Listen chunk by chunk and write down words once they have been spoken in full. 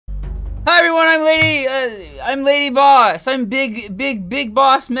Hi everyone, I'm Lady Boss. I'm big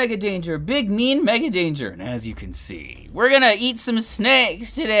boss Mega Danger. Big mean Mega Danger. And as you can see, we're gonna eat some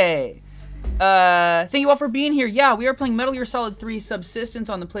snakes today. Thank you all for being here. Yeah, we are playing Metal Gear Solid 3 Subsistence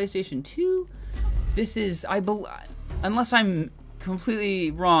on the PlayStation 2. This is, unless I'm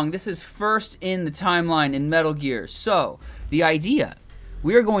completely wrong, this is first in the timeline in Metal Gear. So, the idea,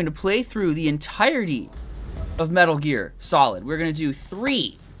 we are going to play through the entirety of Metal Gear Solid. We're gonna do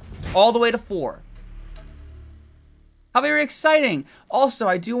 3. All the way to 4. How very exciting. Also,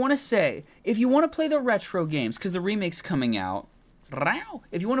 I do want to say, if you want to play the retro games, because the remake's coming out,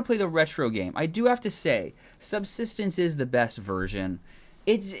 if you want to play the retro game, I do have to say, Subsistence is the best version.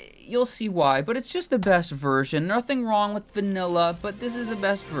 You'll see why, but it's just the best version. Nothing wrong with vanilla, but this is the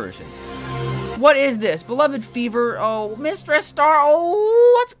best version. What is this? Beloved Fever? Oh, Mistress Star?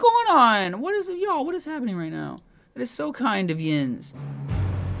 Oh, what's going on? What is it, y'all? What is happening right now? It is so kind of yins.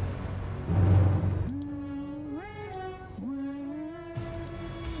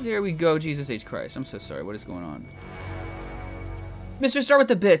 There we go, Jesus H. Christ. I'm so sorry, what is going on? Mr. Star with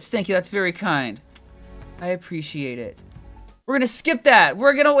the bits, thank you, that's very kind. I appreciate it. We're gonna skip that.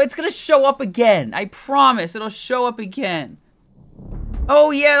 It's gonna show up again. I promise, it'll show up again.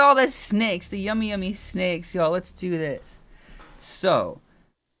 Oh yeah, all the snakes, the yummy snakes, y'all, let's do this. So,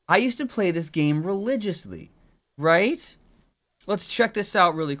 I used to play this game religiously, right? Let's check this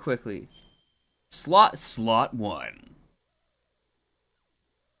out really quickly. Slot 1.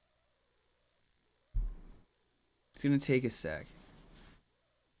 It's gonna take a sec.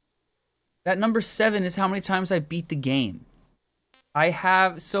 That number 7 is how many times I beat the game.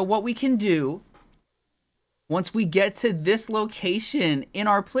 So what we can do, once we get to this location in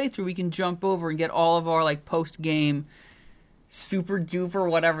our playthrough, we can jump over and get all of our like post-game super duper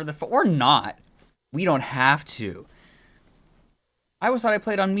whatever or not. We don't have to. I always thought I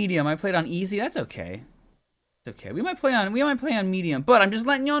played on medium. I played on easy. That's okay. It's okay. We might play on medium, but I'm just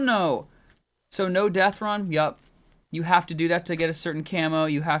letting y'all know. So no death run. Yup. You have to do that to get a certain camo.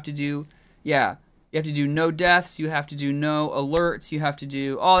 You have to do, yeah. You have to do no deaths. You have to do no alerts. You have to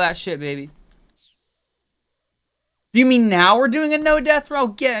do all that shit, baby. Do you mean now we're doing a no death row?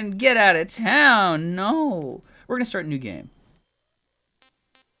 Get out of town. No. We're going to start a new game.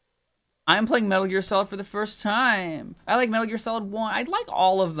 I'm playing Metal Gear Solid for the first time. I like Metal Gear Solid 1. I like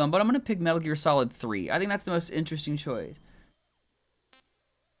all of them, but I'm going to pick Metal Gear Solid 3. I think that's the most interesting choice.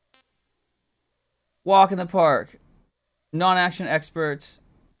 Walk in the park. Non-action experts.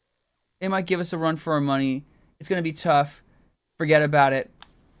 They might give us a run for our money. It's gonna be tough. Forget about it.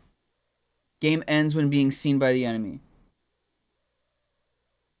 Game ends when being seen by the enemy.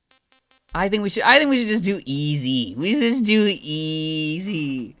 I think we should just do easy. We should just do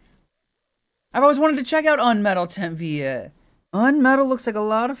easy. I've always wanted to check out Unmetal Tempvia. Unmetal looks like a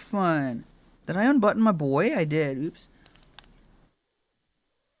lot of fun. Did I unbutton my boy? I did. Oops.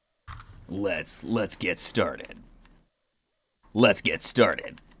 Let's get started. Let's get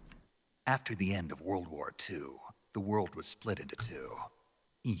started. After the end of World War II, the world was split into two,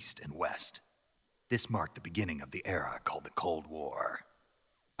 East and West. This marked the beginning of the era called the Cold War.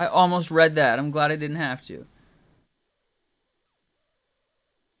 I almost read that. I'm glad I didn't have to.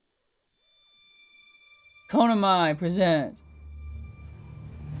 Konami presents.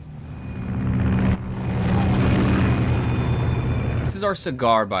 This is our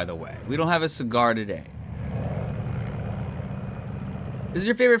cigar, by the way. We don't have a cigar today. This is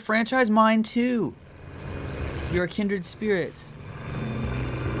your favorite franchise? Mine too. You're kindred spirits.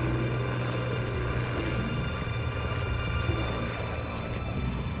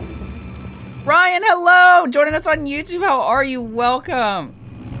 Ryan, hello! Joining us on YouTube. How are you? Welcome.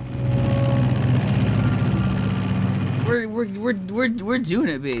 We're doing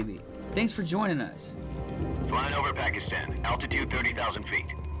it, baby. Thanks for joining us. Flying over Pakistan. Altitude 30,000 feet.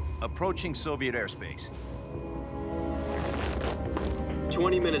 Approaching Soviet airspace.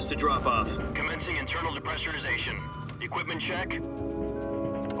 20 minutes to drop off. Commencing internal depressurization. Equipment check.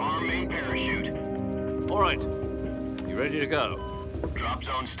 Arm main parachute. All right. You ready to go? Drop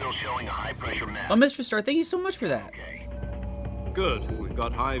zone still showing a high pressure map. Oh, Mr. Star, thank you so much for that. Okay. Good. We've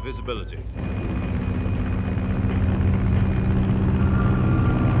got high visibility.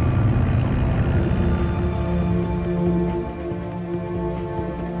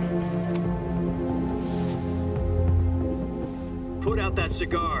 Put out that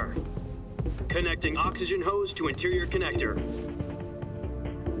cigar. Connecting oxygen hose to interior connector.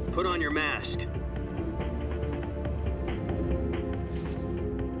 Put on your mask.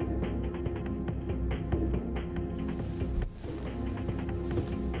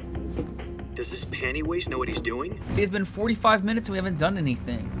 Does this panty waste know what he's doing? See, it's been 45 minutes and we haven't done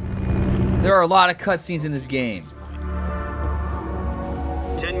anything. There are a lot of cutscenes in this game.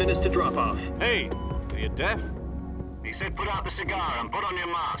 10 minutes to drop off. Hey, are you deaf? He said put out the cigar and put on your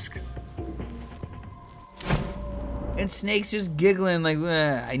mask. And Snake's just giggling like,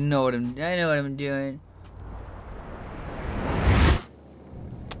 I know what I'm doing.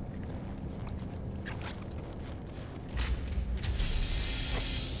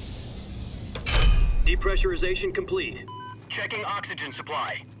 Depressurization complete. Checking oxygen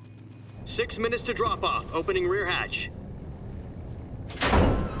supply. 6 minutes to drop off. Opening rear hatch.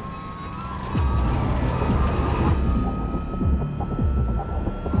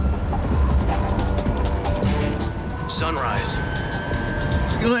 Sunrise.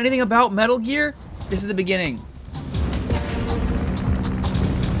 You know anything about Metal Gear? This is the beginning.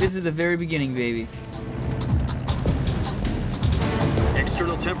 This is the very beginning, baby.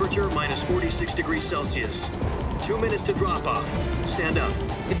 External temperature minus 46 degrees Celsius. 2 minutes to drop off. Stand up.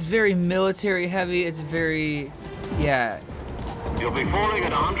 It's very military heavy. It's very, yeah. You'll be falling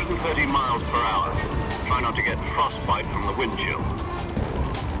at 130 miles per hour. Try not to get frostbite from the wind chill.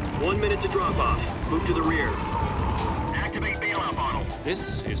 1 minute to drop off. Move to the rear. Activate bailout bottle.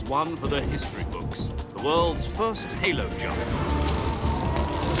 This is one for the history books. The world's first Halo jump.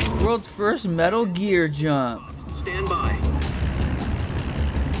 World's first Metal Gear jump. Stand by.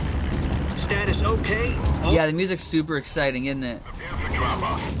 Status okay? Oh. Yeah, the music's super exciting, isn't it? Prepare for drop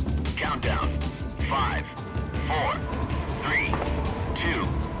off. Countdown. 5, 4, 3, 2,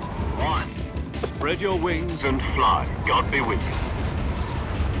 1. Spread your wings And fly. God be with you.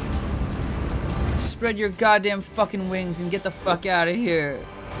 Spread your goddamn fucking wings and get the fuck out of here.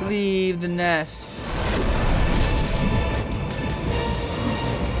 Leave the nest.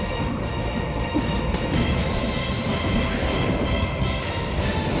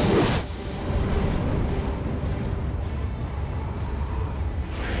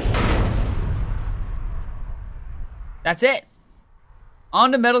 That's it.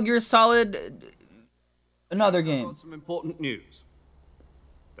 On to Metal Gear Solid, another game. Got some important news.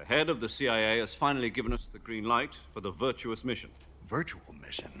 The head of the CIA has finally given us the green light for the virtuous mission. Virtual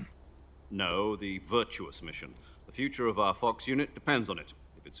mission? No, the virtuous mission. The future of our Fox unit depends on it.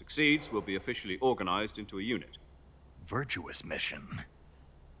 If it succeeds, we'll be officially organized into a unit. Virtuous mission?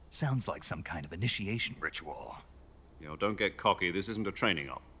 Sounds like some kind of initiation ritual. You know, don't get cocky. This isn't a training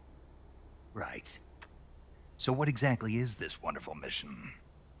op. Right. So what exactly is this wonderful mission?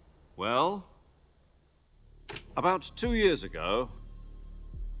 Well, about 2 years ago,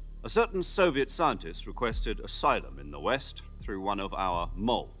 a certain Soviet scientist requested asylum in the West through one of our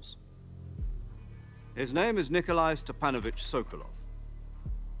moles. His name is Nikolai Stepanovich Sokolov.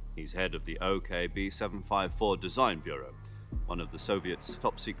 He's head of the OKB 754 Design Bureau, one of the Soviets'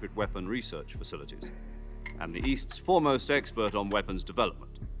 top-secret weapon research facilities, and the East's foremost expert on weapons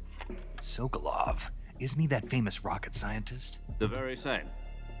development. Sokolov? Isn't he that famous rocket scientist? The very same.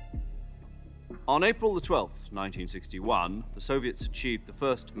 On April the 12th, 1961, the Soviets achieved the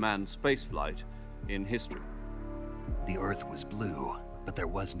first manned spaceflight in history. The Earth was blue, but there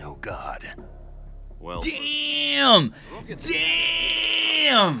was no God. Well, Damn! rocket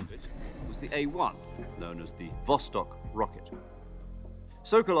Damn! was the A-1, known as the Vostok rocket.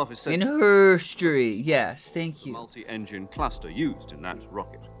 Sokolov is said In to be history, yes, thank the you. multi-engine cluster used in that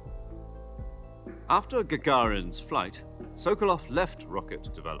rocket. After Gagarin's flight, Sokolov left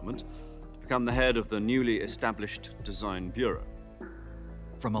rocket development to become the head of the newly established Design Bureau.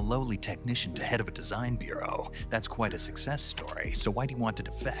 From a lowly technician to head of a design bureau, that's quite a success story, so why'd he want to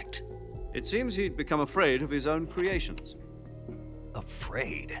defect? It seems he'd become afraid of his own creations.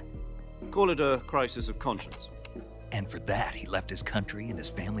 Afraid? Call it a crisis of conscience. And for that, he left his country and his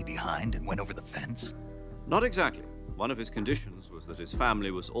family behind and went over the fence? Not exactly. One of his conditions was that his family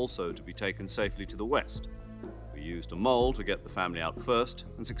was also to be taken safely to the West. We used a mole to get the family out first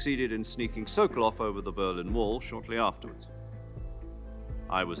and succeeded in sneaking Sokolov over the Berlin Wall shortly afterwards.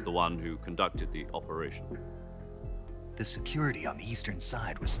 I was the one who conducted the operation. The security on the eastern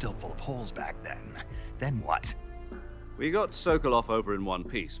side was still full of holes back then. Then what? We got Sokolov over in one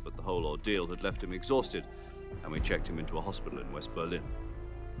piece, but the whole ordeal had left him exhausted, and we checked him into a hospital in West Berlin.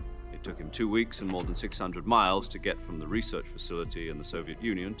 It took him 2 weeks and more than 600 miles to get from the research facility in the Soviet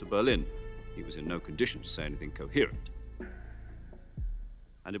Union to Berlin. He was in no condition to say anything coherent.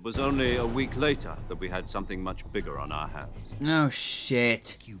 And it was only a week later that we had something much bigger on our hands. Oh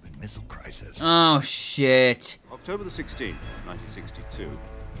shit. Cuban Missile Crisis. Oh shit. October the 16th, 1962,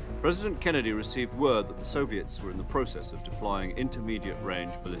 President Kennedy received word that the Soviets were in the process of deploying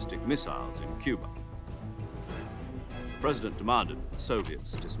intermediate-range ballistic missiles in Cuba. President demanded that the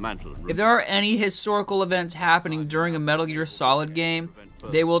Soviets dismantle and If there are any historical events happening during a Metal Gear Solid game,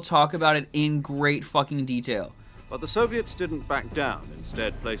 they will talk about it in great fucking detail. But the Soviets didn't back down,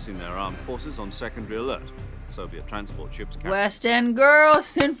 instead placing their armed forces on secondary alert. Soviet transport ships carried West End girl,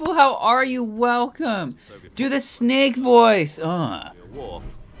 Sinful, how are you? Welcome. Do the snake voice. nuclear war.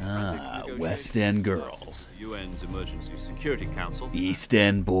 West End girls. The UN's Emergency Security Council. East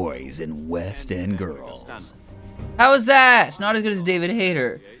End boys and West End girls. How is that? Not as good as David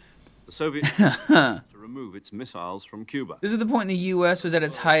Hayter. The Soviets to remove its missiles from Cuba. This is the point the U.S. was at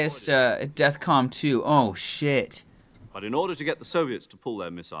its highest at DEFCON 2. Oh, shit. But in order to get the Soviets to pull their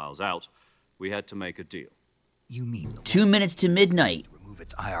missiles out, we had to make a deal. You mean the 2 minutes to midnight. remove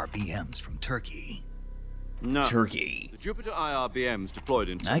its IRBMs from Turkey? No. Turkey. The Jupiter IRBMs deployed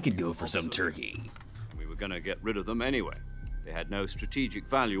in I could go for some turkey. We were going to get rid of them anyway. They had no strategic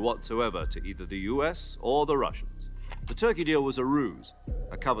value whatsoever to either the US or the Russians. The Turkey deal was a ruse,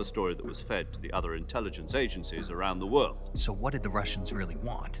 a cover story that was fed to the other intelligence agencies around the world. So what did the Russians really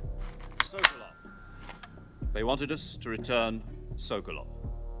want? Sokolov. They wanted us to return Sokolov.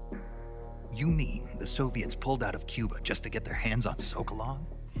 You mean the Soviets pulled out of Cuba just to get their hands on Sokolov?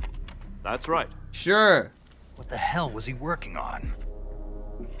 That's right. Sure. What the hell was he working on?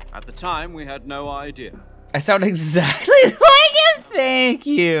 At the time, we had no idea. I sound exactly like him. Thank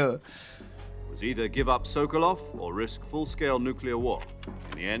you. It was either give up Sokolov or risk full-scale nuclear war.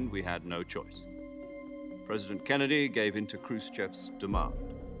 In the end, we had no choice. President Kennedy gave in to Khrushchev's demand.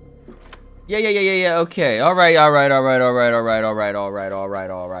 Yeah. Okay. All right.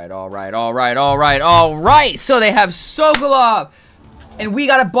 So they have Sokolov, and we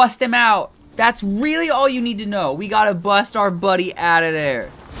gotta bust him out. That's really all you need to know. We gotta bust our buddy out of there.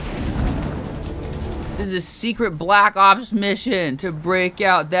 This is a secret Black Ops mission to break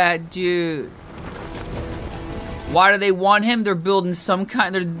out that dude. Why do they want him? They're building some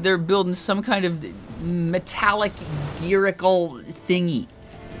kind. They're building some kind of metallic gearical thingy.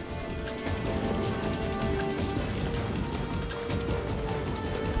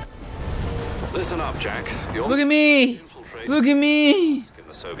 Listen up, Jack. Look at me! Look at me! In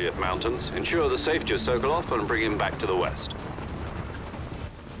the Soviet mountains, ensure the safety of Sokolov and bring him back to the West.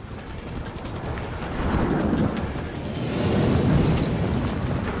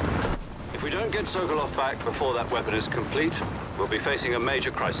 If we don't get Sokolov back before that weapon is complete, we'll be facing a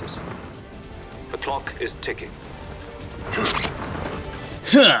major crisis. The clock is ticking.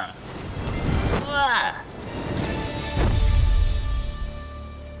 Huh.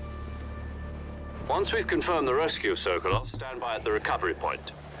 Once we've confirmed the rescue of Sokolov, stand by at the recovery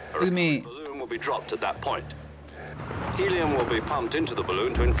point. Look at me. The balloon will be dropped at that point. Helium will be pumped into the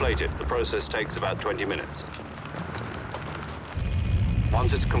balloon to inflate it. The process takes about 20 minutes.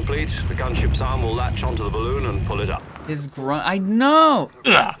 Once it's complete, the gunship's arm will latch onto the balloon and pull it up. His grunt. I know.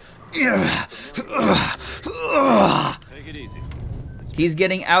 Take it easy. He's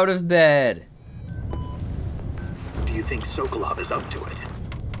getting out of bed. Do you think Sokolov is up to it?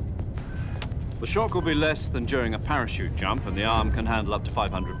 The shock will be less than during a parachute jump, and the arm can handle up to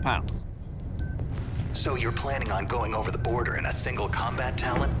 500 pounds. So you're planning on going over the border in a single combat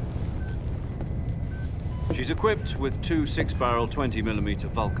Talon? She's equipped with two 6-barrel 20mm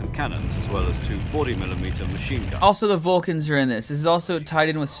Vulcan cannons, as well as two 40mm machine guns. Also, the Vulcans are in this. This is also tied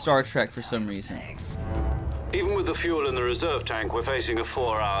in with Star Trek for some reason. Thanks. Even with the fuel in the reserve tank, we're facing a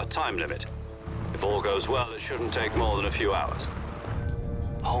 4-hour time limit. If all goes well, it shouldn't take more than a few hours.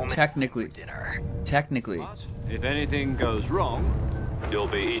 Home Technically. for dinner. Technically. But if anything goes wrong, You'll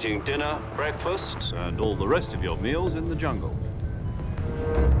be eating dinner, breakfast, and all the rest of your meals in the jungle.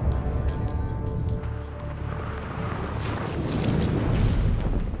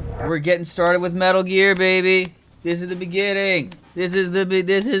 We're getting started with Metal Gear, baby. This is the beginning. This is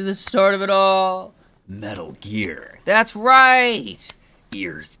the start of it all. Metal Gear. That's right.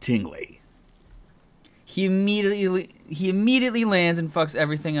 Ears tingly. He immediately lands and fucks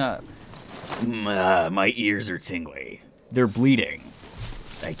everything up. My ears are tingly. They're bleeding.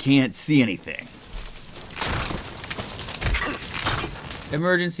 I can't see anything.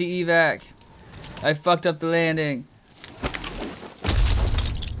 Emergency evac. I fucked up the landing.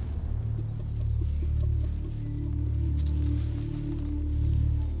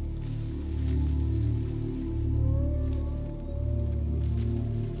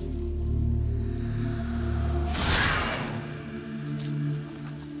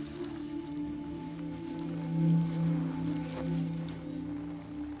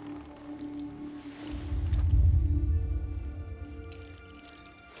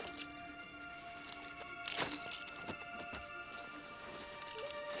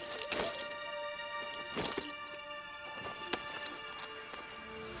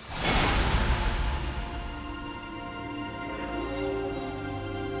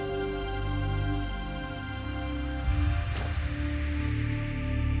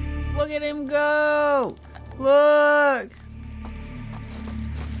 Look at him go! Look!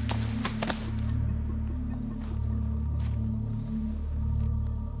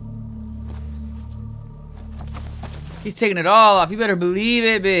 He's taking it all off. You better believe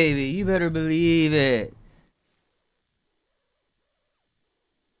it, baby. You better believe it.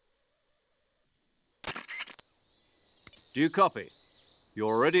 Do you copy?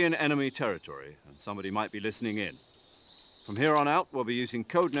 You're already in enemy territory, and somebody might be listening in. From here on out, we'll be using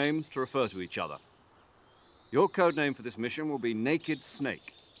code names to refer to each other. Your code name for this mission will be Naked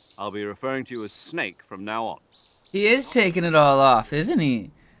Snake. I'll be referring to you as Snake from now on. He is taking it all off, isn't he?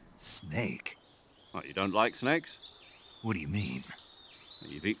 Snake? What, you don't like snakes? What do you mean?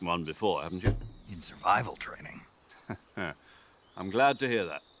 You've eaten one before, haven't you? In survival training. I'm glad to hear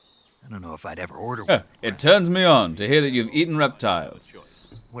that. I don't know if I'd ever order one. It turns me on to hear that you've eaten reptiles.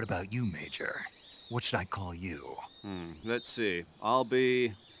 What about you, Major? What should I call you? Let's see. I'll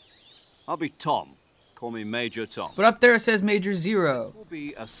be Tom. Call me Major Tom. But up there it says Major Zero. This will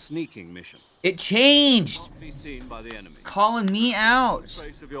be a sneaking mission. It changed. Not be seen by the enemy. Calling me out.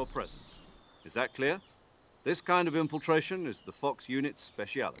 Trace of your presence. Is that clear? This kind of infiltration is the Fox unit's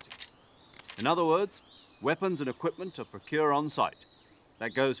speciality. In other words, weapons and equipment are procured on site.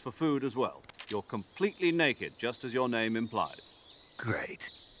 That goes for food as well. You're completely naked, just as your name implies. Great.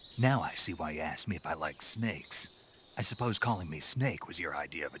 Now I see why you asked me if I like snakes. I suppose calling me Snake was your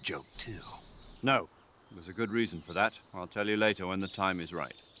idea of a joke, too. No. There's a good reason for that. I'll tell you later when the time is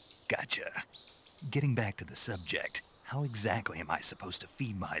right. Gotcha. Getting back to the subject, how exactly am I supposed to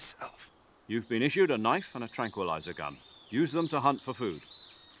feed myself? You've been issued a knife and a tranquilizer gun. Use them to hunt for food.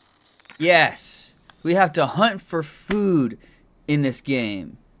 Yes. We have to hunt for food in this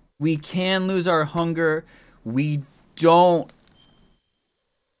game. We can lose our hunger. We don't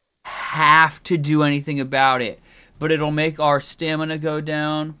have to do anything about it. But it'll make our stamina go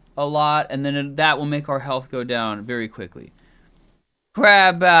down a lot, and then that will make our health go down very quickly.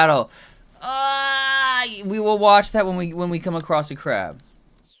 Crab battle. We will watch that when we come across a crab.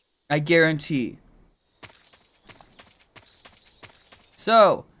 I guarantee.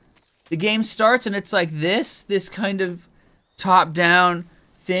 So, the game starts and it's like this kind of top-down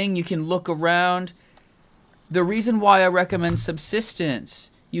thing. You can look around. The reason why I recommend subsistence,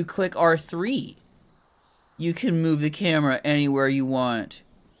 you click R3. You can move the camera anywhere you want.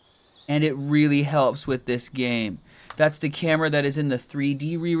 And it really helps with this game. That's the camera that is in the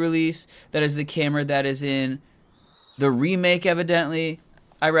 3D re-release. That is the camera that is in the remake, evidently.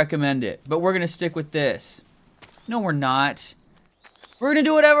 I recommend it. But we're going to stick with this. No, we're not. We're going to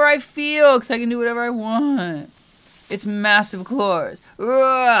do whatever I feel, because I can do whatever I want. It's massive claws.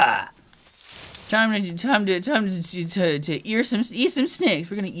 Ugh. Time to eat some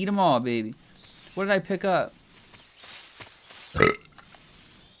snakes. We're going to eat them all, baby. What did I pick up?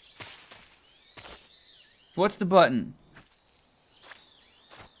 What's the button?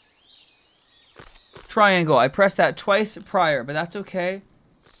 Triangle. I pressed that twice prior, but that's okay.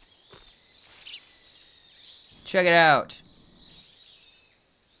 Check it out.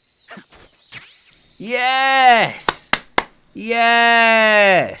 Yes!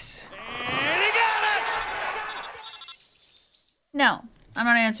 Yes! No, I'm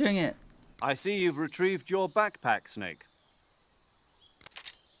not answering it. I see you've retrieved your backpack, Snake.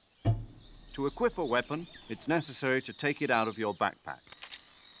 To equip a weapon, it's necessary to take it out of your backpack.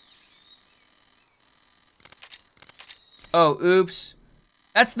 Oh, oops.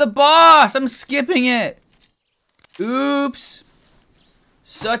 That's the boss! I'm skipping it! Oops.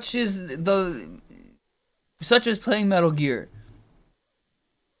 Such is playing Metal Gear.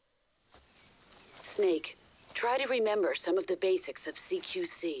 Snake, try to remember some of the basics of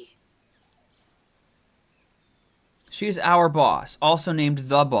CQC. She is our boss, also named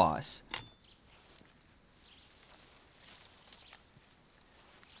the boss.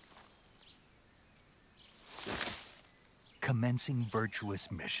 Commencing virtuous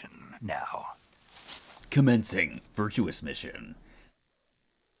mission now. Commencing virtuous mission.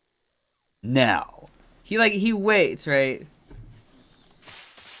 Now. He waits, right?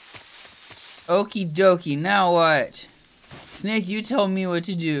 Okie dokie, now what? Snake, you tell me what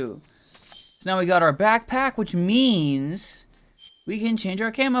to do. So now we got our backpack, which means we can change our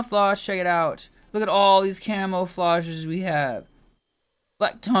camouflage. Check it out. Look at all these camouflages we have.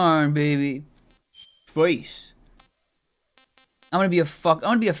 Black tarn, baby. Face. I'm gonna be a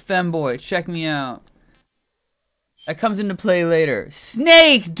femboy. Check me out. That comes into play later.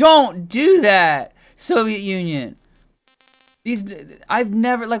 Snake, don't do that! Soviet Union. I've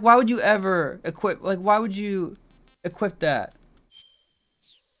never, why would you ever equip, why would you equip that?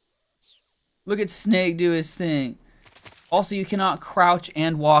 Look at Snake do his thing. Also, you cannot crouch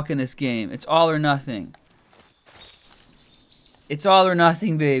and walk in this game. It's all or nothing. It's all or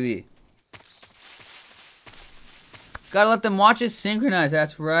nothing, baby. Gotta let them watch us synchronize.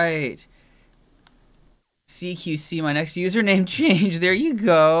 That's right. CQC, my next username change. There you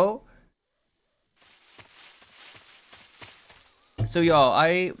go. So y'all,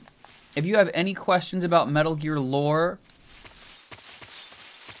 if you have any questions about Metal Gear lore,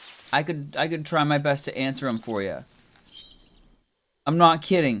 I could try my best to answer them for you. I'm not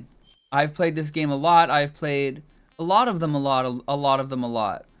kidding. I've played this game a lot. I've played a lot of them a lot.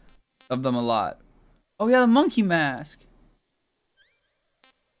 Oh yeah, the monkey mask.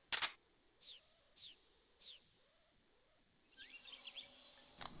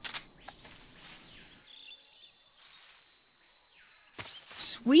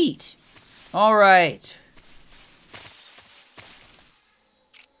 Sweet. All right.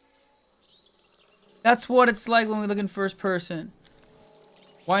 That's what it's like when we look in first person.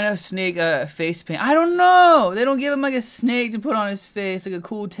 Why no snake face paint? I don't know. They don't give him like a snake to put on his face, like a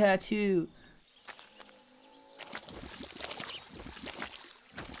cool tattoo.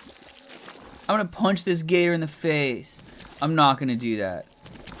 I'm gonna punch this gator in the face. I'm not gonna do that.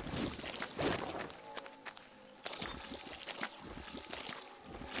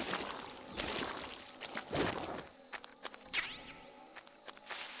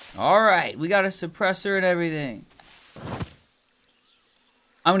 Alright, we got a suppressor and everything.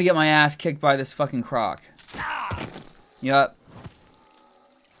 I'm gonna get my ass kicked by this fucking croc. Yup.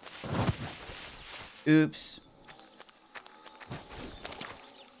 Oops.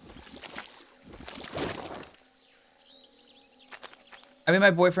 I made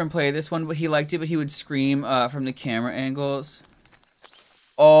my boyfriend play this one, but he liked it, but he would scream from the camera angles.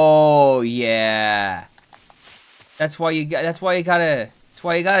 Oh yeah. That's why you gotta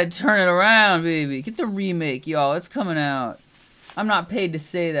turn it around, baby. Get the remake, y'all. It's coming out. I'm not paid to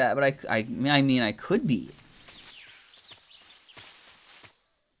say that, but I mean I could be.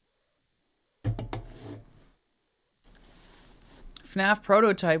 FNAF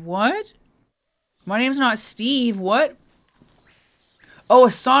prototype, what? My name's not Steve, what? Oh,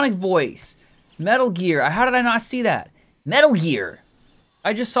 a Sonic voice. Metal Gear. How did I not see that? Metal Gear.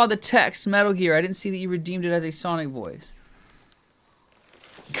 I just saw the text, Metal Gear. I didn't see that you redeemed it as a Sonic voice.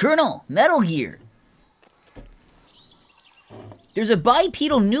 Colonel, Metal Gear. There's a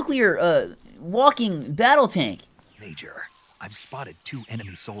bipedal nuclear, walking battle tank. Major, I've spotted 2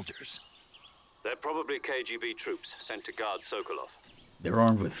 enemy soldiers. They're probably KGB troops sent to guard Sokolov. They're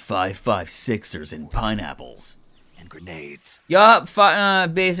armed with 5.56ers and pineapples. And grenades. Yup,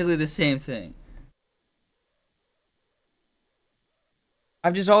 basically the same thing.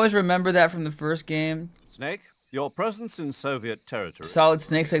 I've just always remembered that from the first game. Snake, your presence in Soviet territory. Solid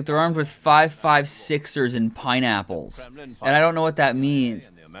Snake's like they're armed with 5.56ers and pineapples. And I don't know what that means.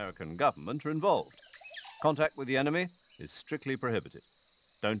 And the American government are involved. Contact with the enemy is strictly prohibited.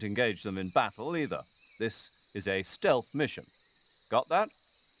 Don't engage them in battle either. This is a stealth mission. Got that?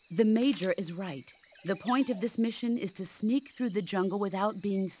 The Major is right. The point of this mission is to sneak through the jungle without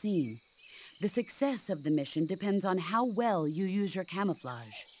being seen. The success of the mission depends on how well you use your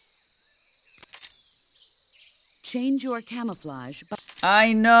camouflage. Change your camouflage by...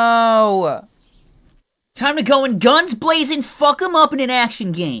 I know! Time to go in guns blazing, fuck 'em up in an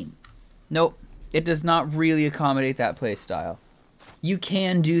action game. Nope, it does not really accommodate that playstyle. You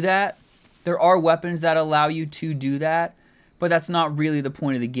can do that. There are weapons that allow you to do that, but that's not really the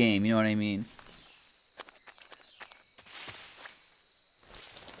point of the game, you know what I mean?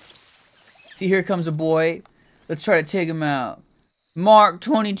 See, here comes a boy. Let's try to take him out. Mark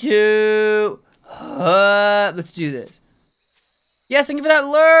 22. Let's do this. Yes, thank you for that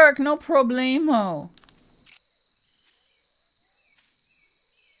lurk. No problemo.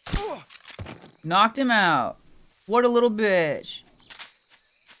 Knocked him out. What a little bitch.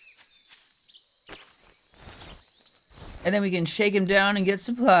 And then we can shake him down and get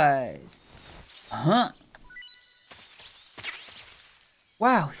supplies. Huh.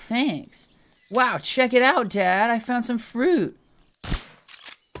 Wow, thanks. Wow, check it out, Dad. I found some fruit.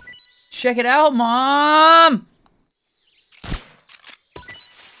 Check it out, Mom!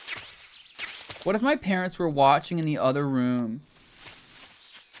 What if my parents were watching in the other room?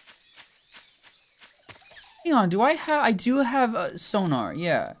 Hang on, I do have a sonar,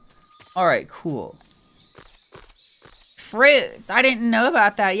 yeah. Alright, cool. Fruits, I didn't know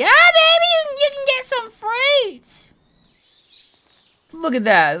about that. Yeah, baby, you can get some fruits! Look at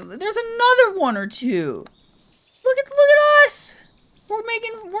that. There's another one or two. Look at us. We're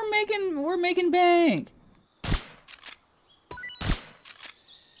making bank.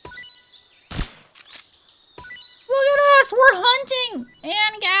 Look at boss! We're hunting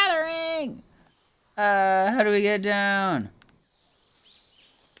and gathering! How do we get down?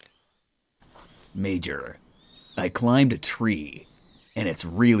 Major, I climbed a tree, and it's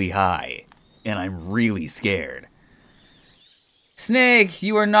really high, and I'm really scared. Snake,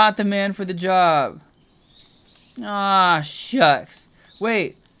 you are not the man for the job. Ah, shucks.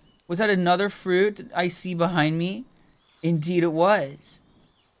 Wait, was that another fruit I see behind me? Indeed it was.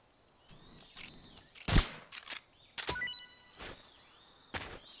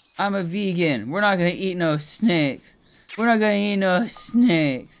 I'm a vegan. We're not gonna eat no snakes. We're not gonna eat no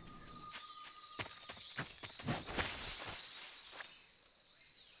snakes.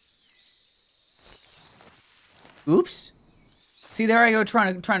 Oops. See, there I go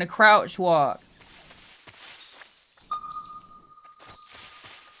trying to crouch walk.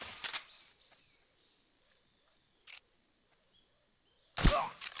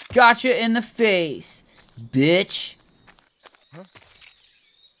 Gotcha in the face, bitch. Huh?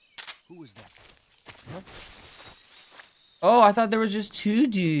 Who was that? Huh? Oh, I thought there was just two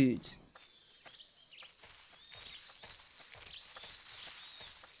dudes.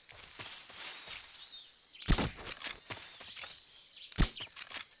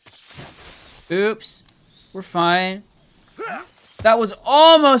 Oops. We're fine. That was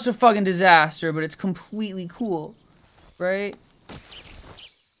almost a fucking disaster, but it's completely cool. Right?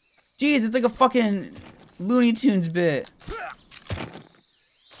 Jeez, it's like a fucking Looney Tunes bit.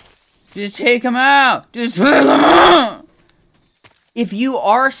 Just take them out. Just take them out. If you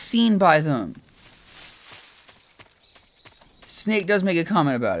are seen by them. Snake does make a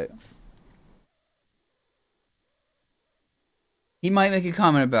comment about it. He might make a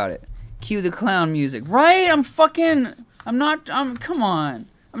comment about it. Cue the clown music. Right? Come on.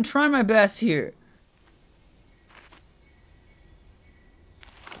 I'm trying my best here.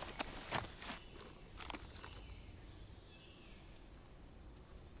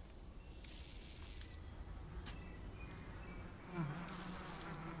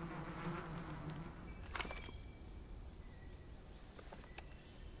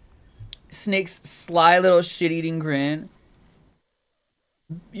 Snake's sly little shit-eating grin.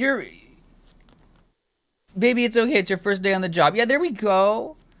 Baby, it's okay. It's your first day on the job. Yeah, there we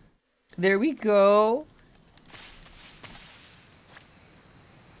go. There we go.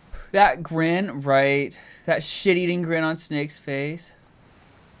 That grin, right. That shit-eating grin on Snake's face.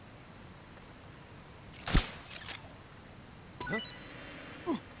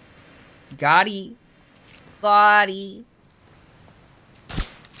 Gotti. Gotti.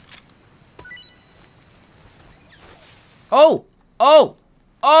 Oh! Oh!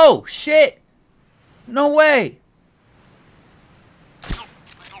 Oh! Shit! No way!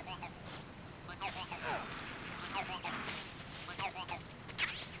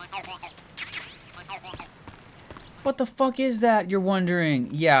 What the fuck is that, you're wondering?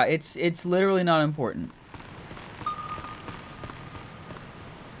 Yeah, it's literally not important.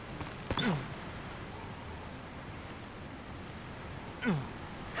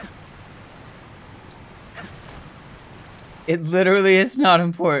 It literally is not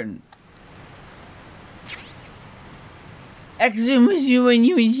important. When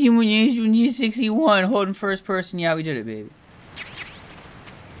you 61 holding first person. Yeah, we did it, baby.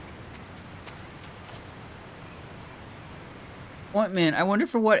 Ointment. I wonder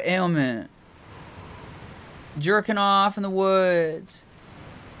for what ailment. Jerking off in the woods.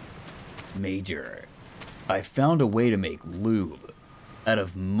 Major, I found a way to make lube out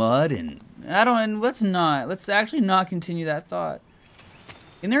of mud and let's actually not continue that thought.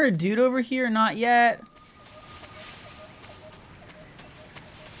 Isn't there a dude over here? Not yet.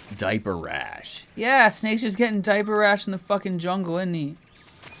 Diaper rash. Yeah, Snake's just getting diaper rash in the fucking jungle, isn't he?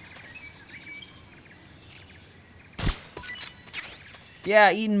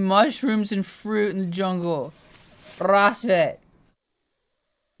 Yeah, eating mushrooms and fruit in the jungle. Rasvet.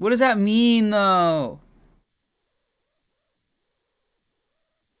 What does that mean, though?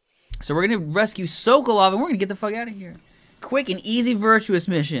 So we're gonna rescue Sokolov and we're gonna get the fuck out of here. Quick and easy virtuous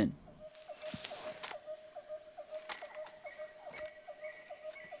mission.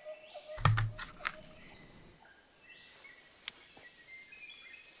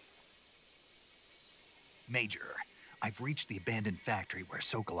 Major, I've reached the abandoned factory where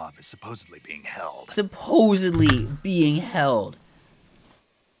Sokolov is supposedly being held. Supposedly being held.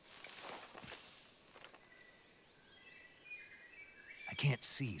 I can't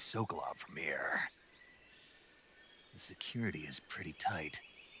see Sokolov from here. The security is pretty tight.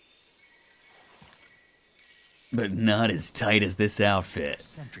 But not as tight as this outfit.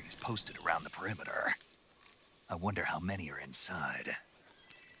 Sentries posted around the perimeter. I wonder how many are inside.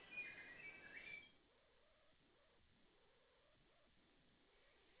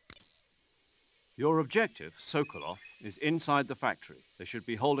 Your objective, Sokolov, is inside the factory. They should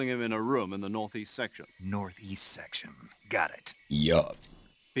be holding him in a room in the northeast section. Northeast section. Got it. Yup.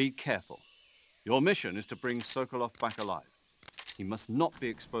 Be careful. Your mission is to bring Sokolov back alive. He must not be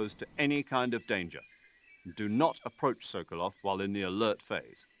exposed to any kind of danger. Do not approach Sokolov while in the alert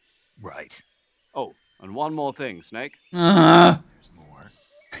phase. Right. Oh, and one more thing, Snake. There's more.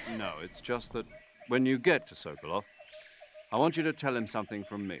 No, it's just that when you get to Sokolov, I want you to tell him something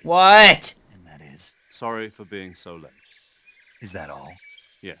from me. What? And that is? Sorry for being so late. Is that all?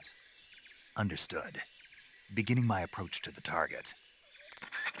 Yes. Understood. Beginning my approach to the target.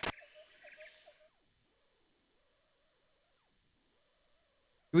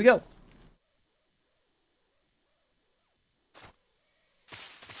 Here we go.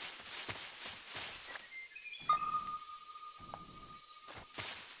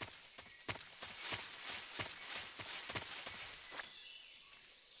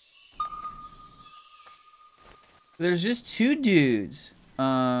 There's just two dudes.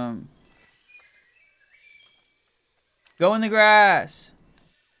 Go in the grass.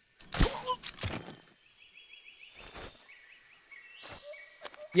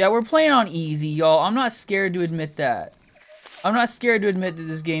 Yeah, we're playing on easy, y'all. I'm not scared to admit that. I'm not scared to admit that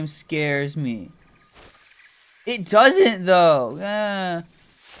this game scares me. It doesn't, though.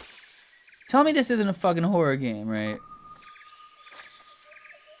 Tell me this isn't a fucking horror game, right?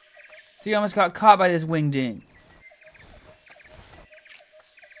 See, I almost got caught by this wingding.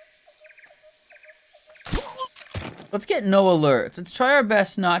 Let's get no alerts. Let's try our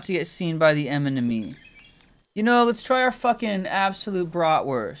best not to get seen by the enemy. You know, let's try our fucking absolute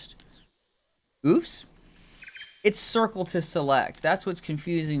bratwurst. Oops. It's circle to select. That's what's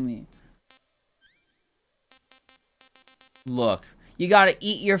confusing me. Look, you gotta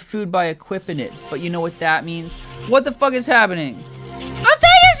eat your food by equipping it, but you know what that means? What the fuck is happening? A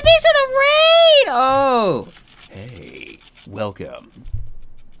Vegas speaks with a raid! Oh! Hey, welcome.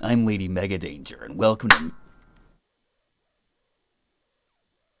 I'm Lady Mega Danger, and welcome to...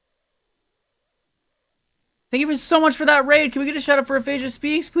 Thank you so much for that raid. Can we get a shout out for Aphasia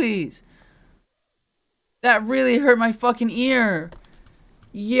Speaks, please? That really hurt my fucking ear.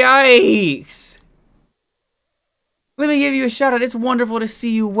 Yikes. Let me give you a shout out. It's wonderful to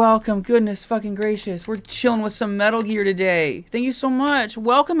see you. Welcome. Goodness fucking gracious. We're chilling with some Metal Gear today. Thank you so much.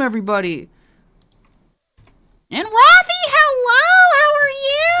 Welcome, everybody. And Robbie, hello. How are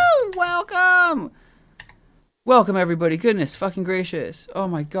you? Welcome. Welcome, everybody. Goodness fucking gracious. Oh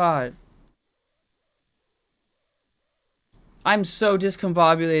my god. I'm so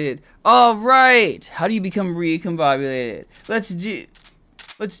discombobulated. All right. How do you become recombobulated? Let's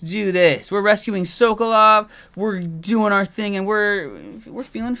do this. We're rescuing Sokolov. We're doing our thing, and we're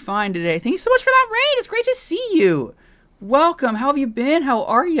feeling fine today. Thank you so much for that raid. It's great to see you. Welcome. How have you been? How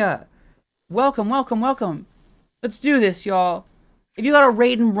are ya? Welcome, welcome, welcome. Let's do this, y'all. If you got a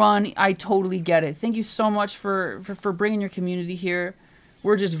raid and run, I totally get it. Thank you so much for bringing your community here.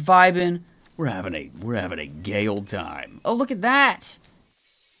 We're just vibing. We're having a gay old time. Oh, look at that.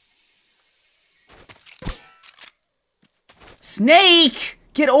 Snake!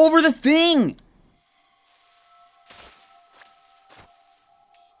 Get over the thing!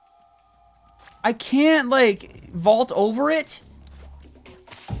 I can't, like, vault over it?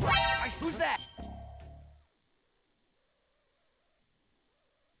 Who's that?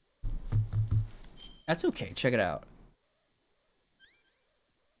 That's okay. Check it out.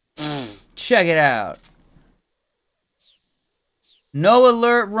 Check it out. No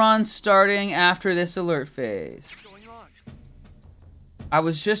alert run starting after this alert phase. I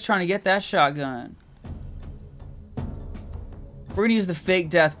was just trying to get that shotgun. We're gonna use the fake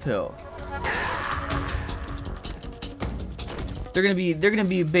death pill. They're gonna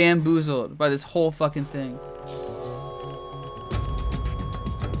be bamboozled by this whole fucking thing.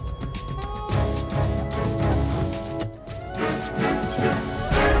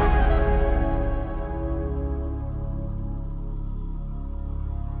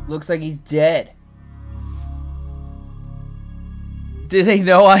 Looks like he's dead. Do they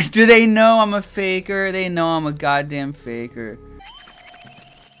know I'm a faker? They know I'm a goddamn faker.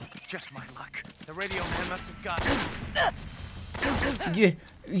 Just my luck. The radio man must have got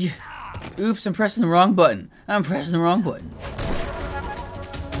Yeah. Oops, I'm pressing the wrong button. I'm pressing the wrong button.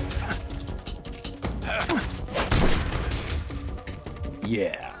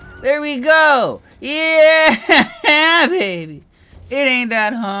 Yeah. There we go. Yeah, baby. It ain't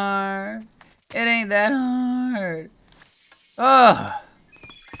that hard. It ain't that hard. Ugh.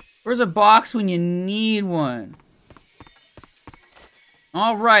 Where's a box when you need one?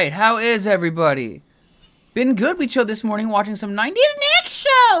 Alright, how is everybody? Been good. We chilled this morning watching some 90s Nick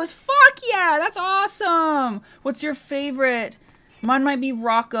shows. Fuck Fuck yeah, that's awesome. What's your favorite? Mine might be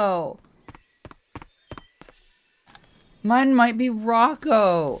Rocco. Mine might be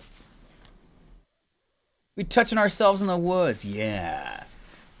Rocco. We touching ourselves in the woods. Yeah.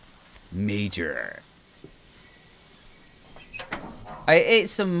 Major. I ate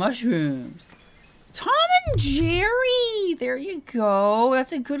some mushrooms. Tom and Jerry. There you go.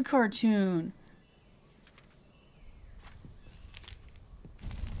 That's a good cartoon.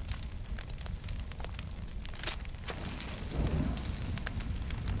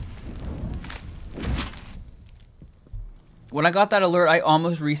 When I got that alert, I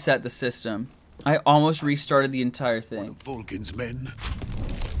almost reset the system. I almost restarted the entire thing. Vulcan's men.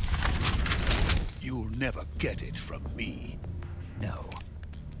 You'll never get it from me. No.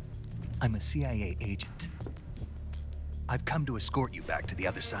 I'm a CIA agent. I've come to escort you back to the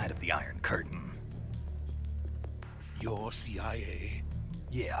other side of the Iron Curtain. You're CIA?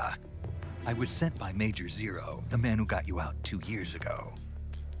 Yeah. I was sent by Major Zero, the man who got you out 2 years ago.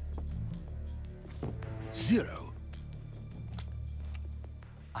 Zero?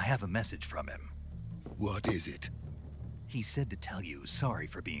 I have a message from him. What is it? He said to tell you sorry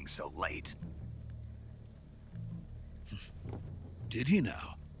for being so late. Did he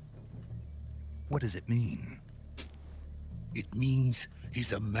now? What does it mean? It means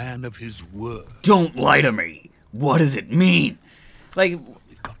he's a man of his word. Don't lie to me. What does it mean? Like,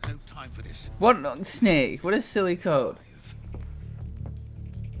 We've got no time for this. what? Snake, what is silly code?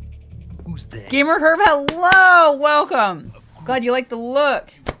 Who's they? Gamer Herb, hello! Welcome! Glad you like the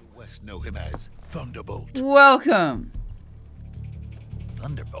look. The West know him as Thunderbolt. Welcome.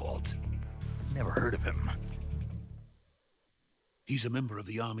 Thunderbolt? Never heard of him. He's a member of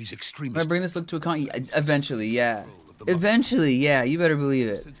the Army's When I extremist. bring this look to account, eventually, yeah. Eventually, yeah, you better believe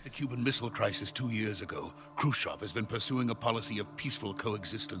it. Since the Cuban Missile Crisis 2 years ago, Khrushchev has been pursuing a policy of peaceful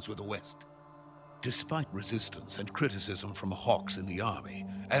coexistence with the West. Despite resistance and criticism from hawks in the army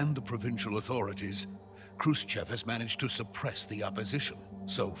and the provincial authorities, Khrushchev has managed to suppress the opposition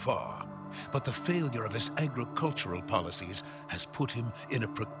so far. But the failure of his agricultural policies has put him in a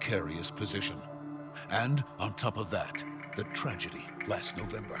precarious position. And on top of that, the tragedy last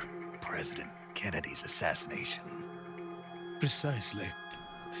November. President Kennedy's assassination. Precisely.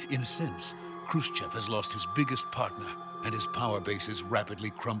 In a sense, Khrushchev has lost his biggest partner, and his power base is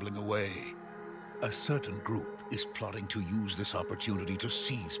rapidly crumbling away. A certain group is plotting to use this opportunity to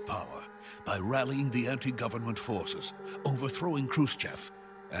seize power by rallying the anti-government forces, overthrowing Khrushchev,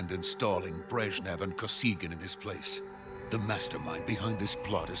 and installing Brezhnev and Kosygin in his place. The mastermind behind this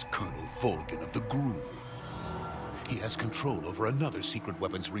plot is Colonel Volgin of the GRU. He has control over another secret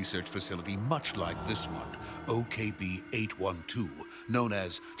weapons research facility much like this one, OKB-812, known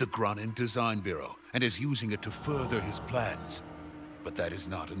as the Granin Design Bureau, and is using it to further his plans. But that is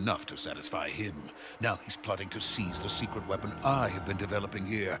not enough to satisfy him. Now he's plotting to seize the secret weapon I have been developing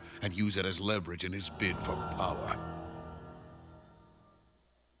here and use it as leverage in his bid for power.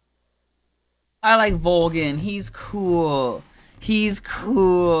 I like Volgin. He's cool. He's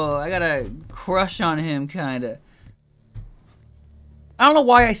cool. I got a crush on him, kinda. I don't know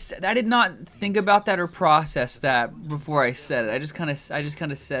why I said. I did not think about that or process that before I said it. I just kind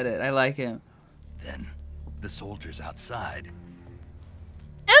of said it. I like him. Then, the soldiers outside.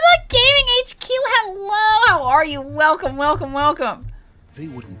 Emma Gaming HQ, hello. How are you? Welcome, welcome, welcome. They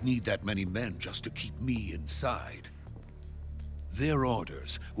wouldn't need that many men just to keep me inside. Their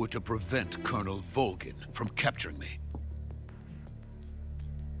orders were to prevent Colonel Volgin from capturing me.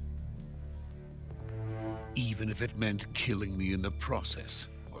 Even if it meant killing me in the process,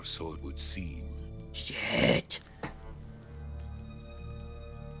 or so it would seem. Shit.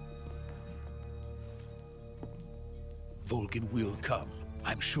 Volgin will come.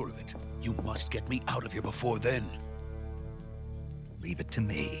 I'm sure of it. You must get me out of here before then. Leave it to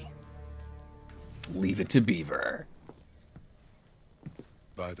me. Leave it to Beaver.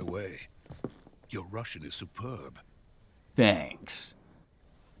 By the way, your Russian is superb. Thanks.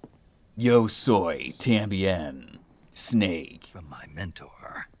 Yo soy tambien. Snake. From my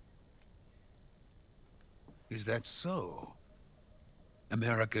mentor. Is that so?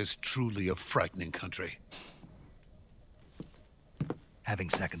 America's truly a frightening country. Having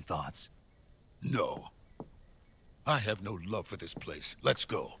second thoughts. No. I have no love for this place. Let's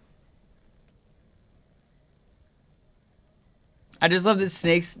go. I just love that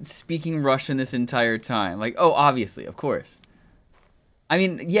Snake's speaking Russian this entire time. Like, oh, obviously, of course. I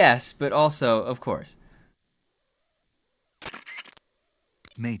mean, yes, but also, of course.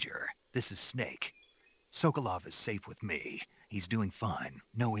 Major, this is Snake. Sokolov is safe with me. He's doing fine.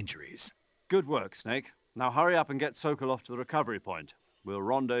 No injuries. Good work, Snake. Now hurry up and get Sokolov to the recovery point. We'll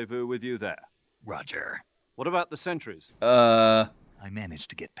rendezvous with you there. Roger. What about the sentries? I managed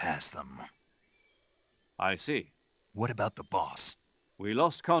to get past them. I see. What about the boss? We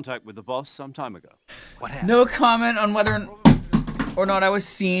lost contact with the boss some time ago. What happened? No comment on whether or not I was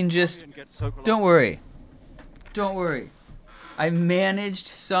seen. Just don't worry. Don't worry. I managed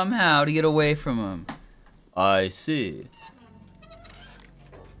somehow to get away from him. I see.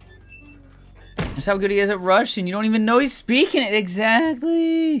 That's how good he is at Russian. You don't even know he's speaking it.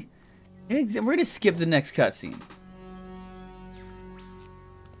 Exactly. We're gonna skip the next cutscene.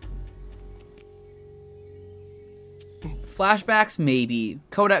 Flashbacks, maybe.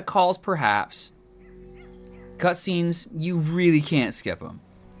 Codec calls, perhaps. Cutscenes, you really can't skip them.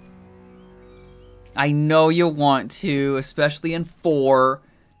 I know you want to, especially in 4.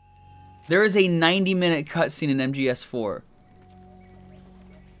 There is a 90-minute cutscene in MGS4.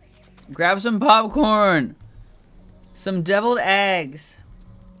 Grab some popcorn. Some deviled eggs.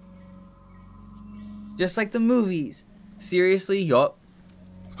 Just like the movies. Seriously, yup.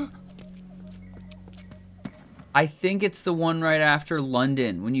 I think it's the one right after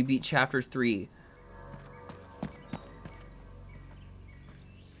London, when you beat Chapter 3.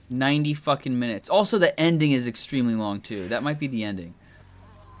 90 fucking minutes. Also, the ending is extremely long, too. That might be the ending.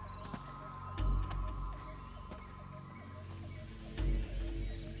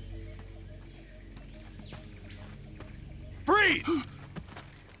 Freeze!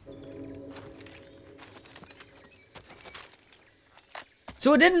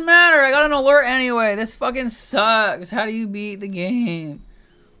 So it didn't matter. I got an alert anyway. This fucking sucks. How do you beat the game?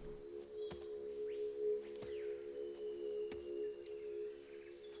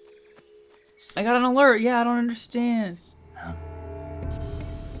 I got an alert. Yeah, I don't understand.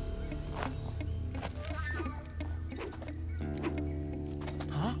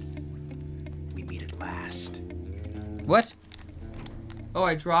 Huh? We meet at last. What? Oh,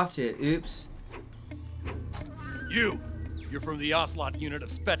 I dropped it. Oops. You're from the Ocelot unit of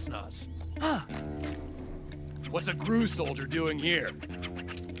Spetsnaz. Huh. What's a GRU soldier doing here?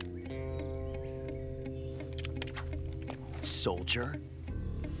 Soldier?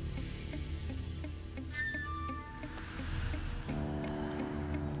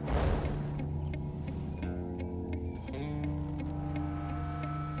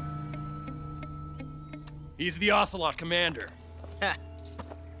 He's the Ocelot commander.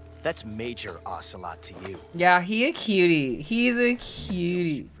 That's Major Ocelot to you. Yeah, he a cutie. He's a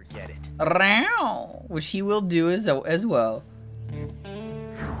cutie. Forget it. Row, which he will do as well.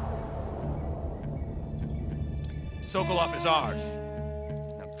 Sokolov is ours.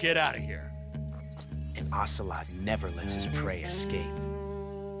 Now get out of here. And Ocelot never lets his prey escape.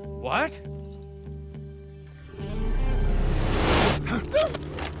 What?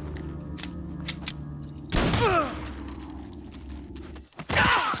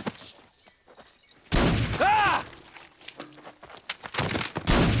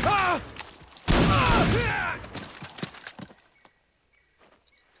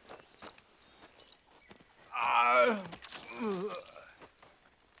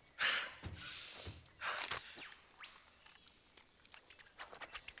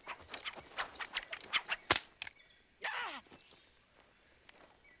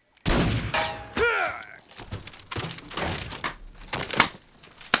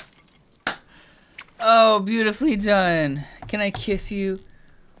 Oh, beautifully done. Can I kiss you?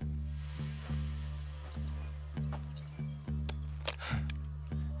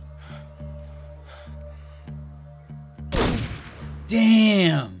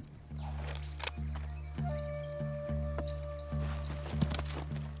 Damn.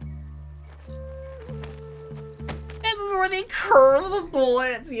 Where they curve the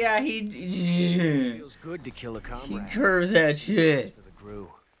bullets. Yeah, he Feels good to kill a comrade. he curves that shit. For the GRU.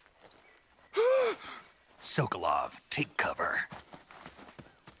 Sokolov, take cover.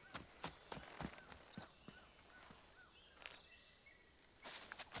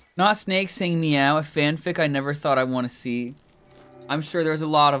 Not snakes saying meow, a fanfic I never thought I'd want to see. I'm sure there's a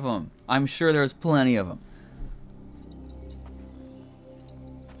lot of them. I'm sure there's plenty of them.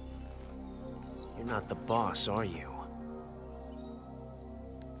 You're not the boss, are you?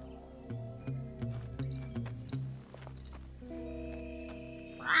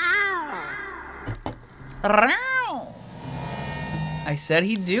 I said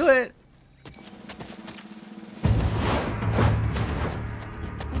he'd do it.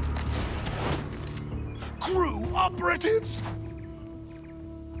 GRU operatives?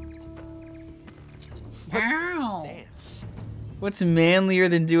 Ow. Dance. What's manlier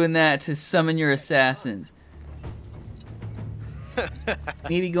than doing that to summon your assassins?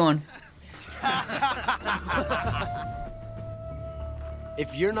 Maybe going.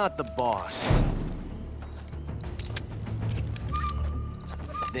 If you're not the boss,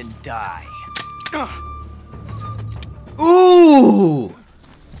 then die. Ooh!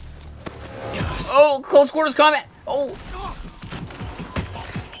 Oh, close quarters combat. Oh.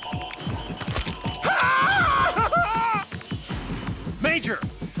 Major!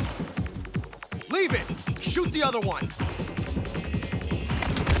 Leave it! Shoot the other one!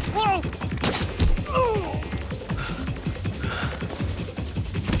 Whoa!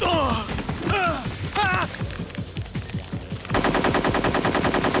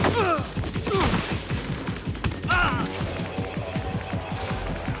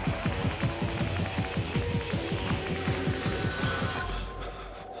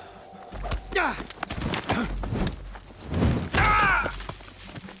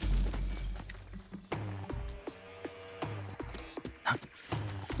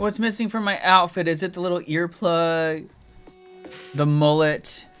 What's missing from my outfit? Is it the little earplug? The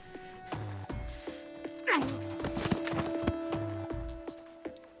mullet?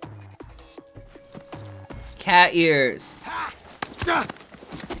 Cat ears.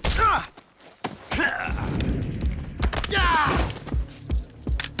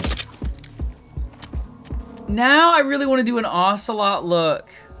 Now I really want to do an Ocelot look.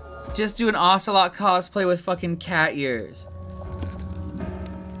 Just do an Ocelot cosplay with fucking cat ears.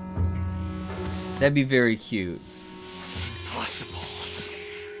 That'd be very cute. Impossible.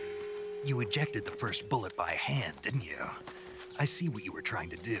 You ejected the first bullet by hand, didn't you? I see what you were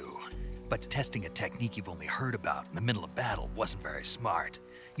trying to do. But testing a technique you've only heard about in the middle of battle wasn't very smart.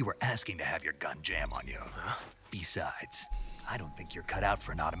 You were asking to have your gun jam on you. Besides, I don't think you're cut out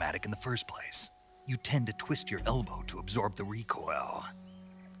for an automatic in the first place. You tend to twist your elbow to absorb the recoil.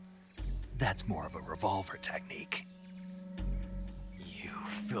 That's more of a revolver technique.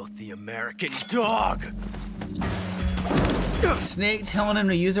 Filthy American dog! Snake telling him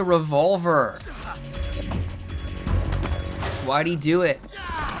to use a revolver. Why'd he do it?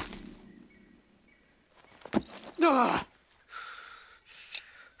 But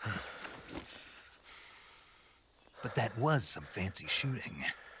that was some fancy shooting.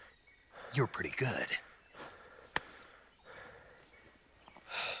 You're pretty good.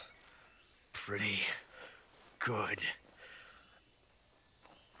 Pretty good.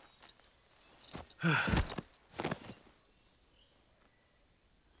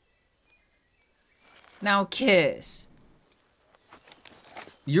 Now kiss.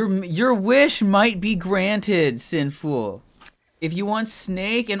 Your wish might be granted, Sinful. If you want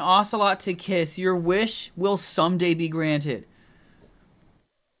Snake and Ocelot to kiss, your wish will someday be granted.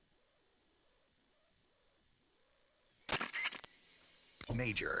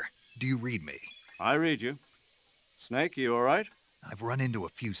 Major, do you read me? I read you. Snake, you all right? I've run into a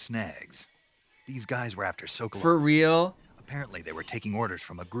few snags. These guys were after Sokolov. For real? Apparently they were taking orders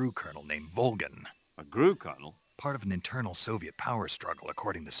from a GRU colonel named Volgan. A GRU colonel? Part of an internal Soviet power struggle,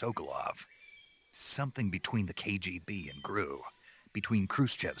 according to Sokolov. Something between the KGB and GRU. Between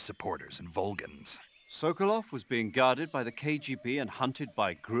Khrushchev's supporters and Volgan's. Sokolov was being guarded by the KGB and hunted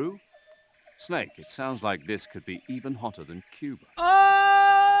by GRU? Snake, it sounds like this could be even hotter than Cuba.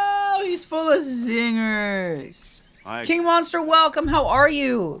 Oh, he's full of zingers. King Monster, welcome. How are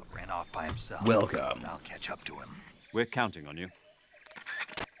you? Ran off by himself. Welcome. I'll catch up to him. We're counting on you.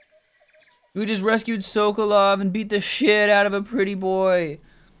 We just rescued Sokolov and beat the shit out of a pretty boy.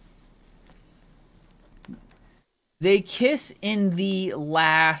 They kiss in the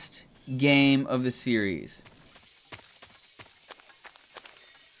last game of the series.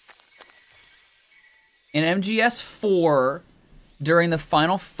 In MGS 4, during the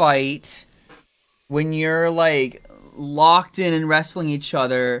final fight, when you're like locked in and wrestling each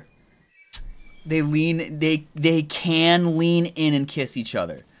other, they can lean in and kiss each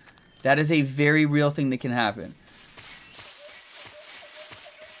other. That is a very real thing that can happen.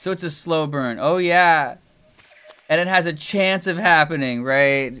 So it's a slow burn. Oh yeah. And it has a chance of happening,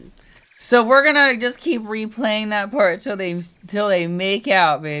 right? So we're gonna just keep replaying that part till they make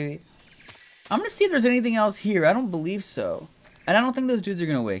out, baby. I'm gonna see if there's anything else here. I don't believe so. And I don't think those dudes are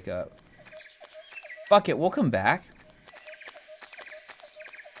gonna wake up. Fuck it, we'll come back.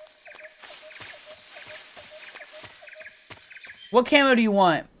 What camo do you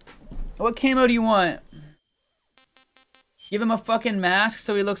want? What camo do you want? Give him a fucking mask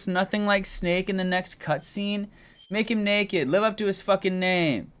so he looks nothing like Snake in the next cutscene? Make him naked. Live up to his fucking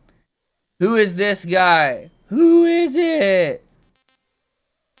name. Who is this guy? Who is it?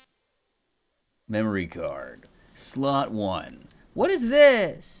 Memory card. Slot 1. What is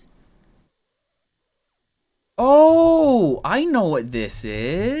this? Oh, I know what this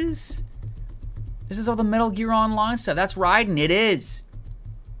is. This is all the Metal Gear Online stuff. That's Raiden. It is.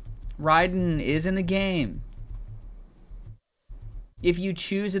 Raiden is in the game. If you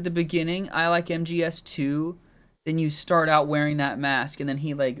choose at the beginning, I like MGS2, then you start out wearing that mask, and then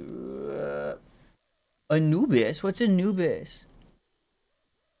he like... Anubis? What's Anubis?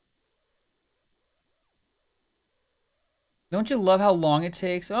 Don't you love how long it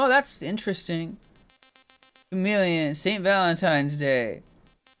takes? Oh, that's interesting. Chameleon, St. Valentine's Day.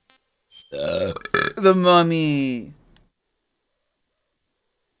 The Mummy.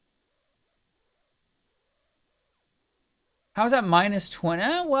 How's that minus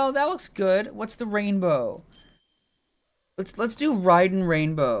 20? Well, that looks good. What's the rainbow? Let's do Raiden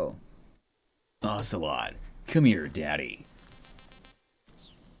Rainbow. Ocelot, come here, Daddy.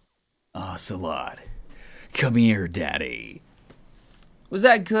 Ocelot, come here, Daddy. Was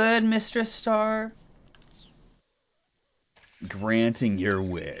that good, Mistress Star? Granting your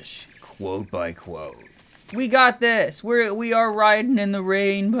wish, quote by quote. We got this. We are riding in the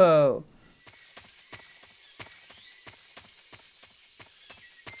rainbow.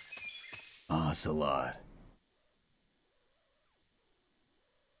 Ocelot.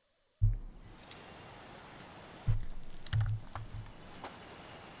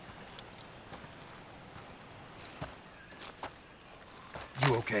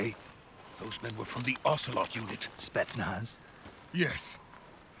 You okay? Those men were from the Ocelot unit. Spetsnaz? Yes.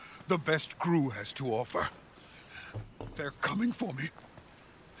 The best crew has to offer. They're coming for me.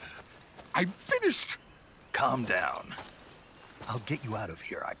 I'm finished! Calm down. I'll get you out of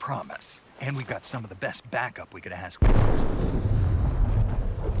here, I promise. And we've got some of the best backup we could ask for.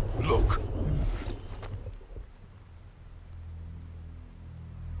 Look.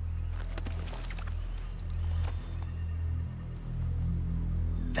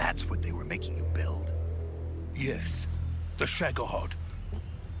 That's what they were making you build? Yes. The Shagohod.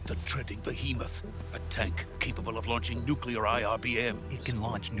 The treading behemoth. A tank capable of launching nuclear IRBMs. It can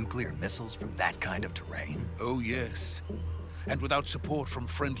launch nuclear missiles from that kind of terrain? Oh, yes. And without support from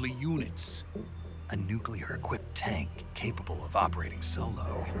friendly units. A nuclear-equipped tank capable of operating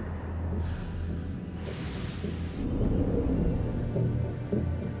solo.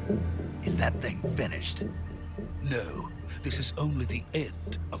 Is that thing finished? No. This is only the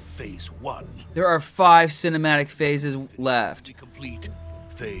end of Phase 1. There are 5 cinematic phases left. To complete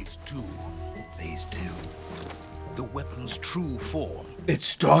Phase 2. Phase 2. The weapon's true form. It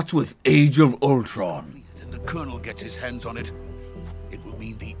starts with Age of Ultron. And the Colonel gets his hands on it. It will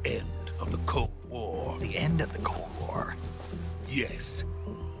mean the end of the Cold War. The end of the Cold War? Yes.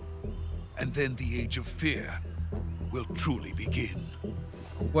 And then the Age of Fear will truly begin.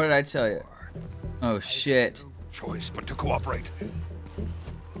 What did I tell you? Oh, shit. Choice but to cooperate.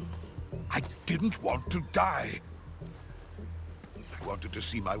 I didn't want to die. I wanted to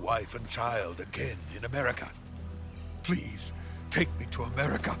see my wife and child again in America. Please, take me to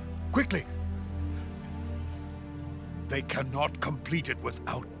America, quickly. They cannot complete it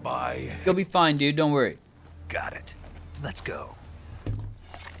without my... You'll be fine, dude, don't worry. Got it. Let's go.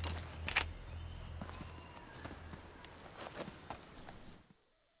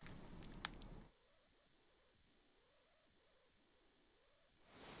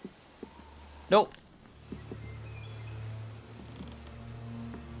 Nope.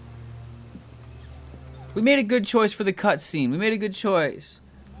 We made a good choice for the cutscene. We made a good choice.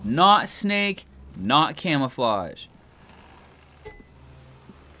 Not Snake, not camouflage.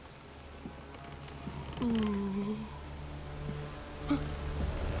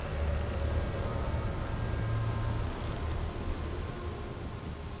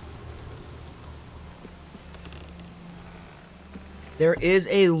 There is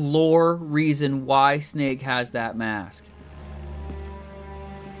a lore reason why Snake has that mask.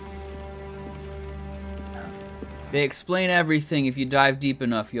 They explain everything if you dive deep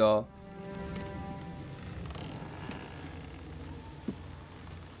enough, y'all.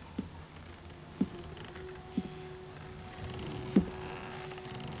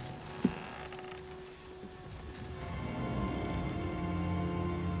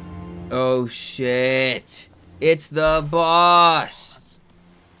 Oh shit. It's the boss.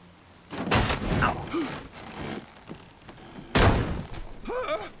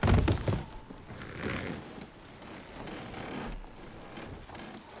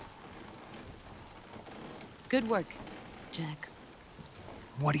 Good work, Jack.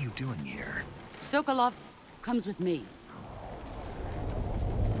 What are you doing here? Sokolov comes with me.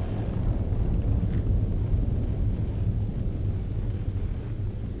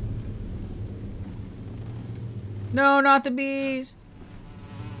 No, not the bees.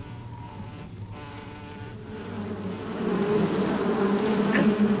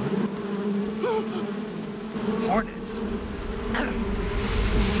 Hornets.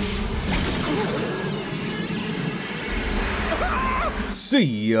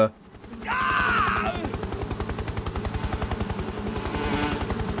 See ya.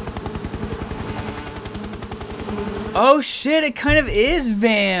 Oh shit, it kind of is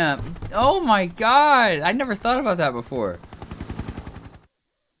Vamp. Oh my god, I never thought about that before.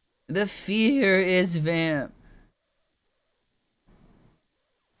 The fear is Vamp.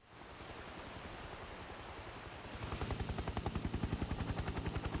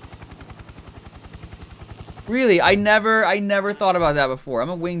 Really, I never thought about that before. I'm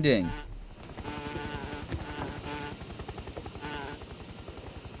a wingding.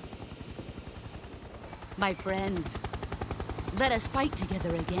 My friends, let us fight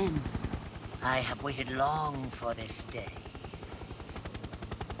together again. I have waited long for this day.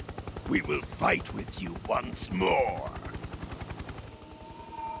 We will fight with you once more.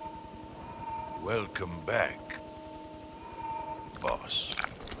 Welcome back, boss.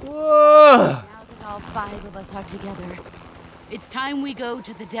 Whoa! Now that all 5 of us are together, it's time we go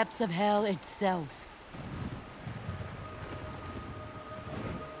to the depths of hell itself.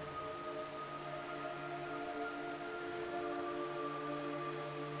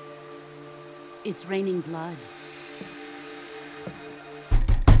 It's raining blood.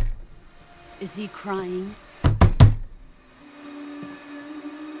 Is he crying?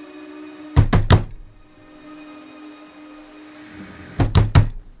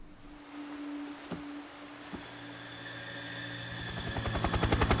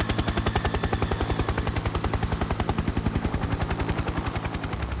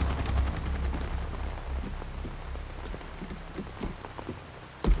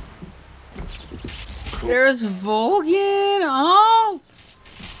 There's Volgin. Oh.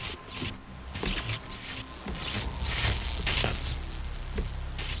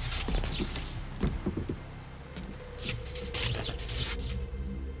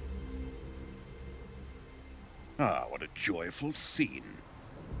 Ah, what a joyful scene.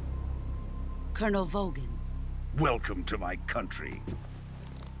 Colonel Volgin. Welcome to my country.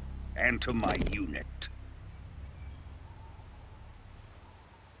 And to my unit.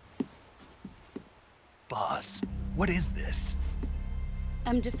 Boss, what is this?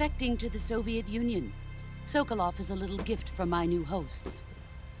 I'm defecting to the Soviet Union. Sokolov is a little gift from my new hosts.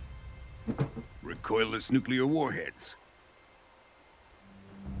 Recoilless nuclear warheads.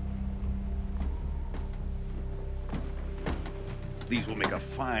 These will make a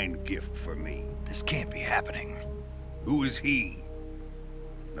fine gift for me. This can't be happening. Who is he?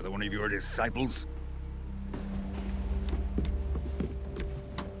 Another one of your disciples?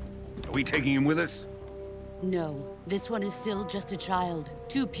 Are we taking him with us? No, this one is still just a child.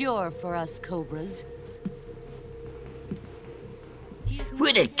 Too pure for us Cobras.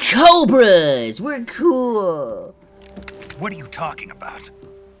 We're the Cobras! We're cool! What are you talking about?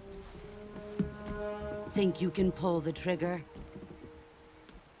 Think you can pull the trigger?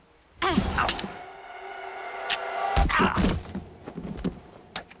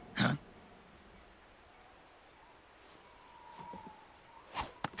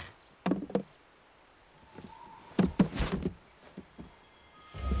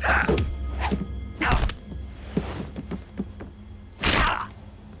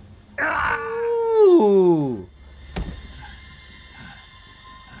 Ooh.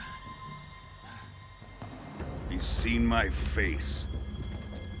 He's seen my face.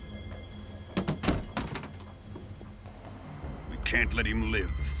 We can't let him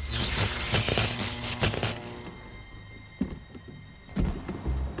live.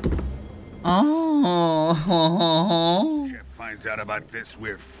 Oh. Chef finds out about this,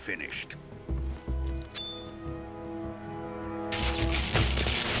 we're finished.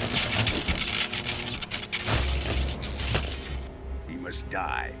 He must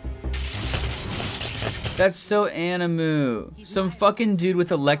die. That's so Animu. Some fucking dude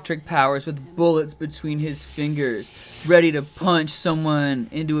with electric powers with bullets between his fingers, ready to punch someone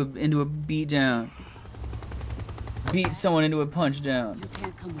into a beatdown. Beat someone into a punch down. You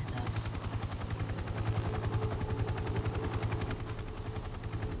can't come with us.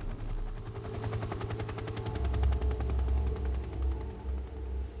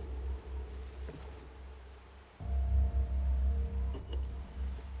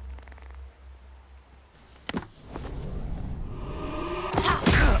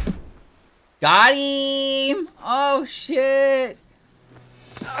 Got him! Oh shit!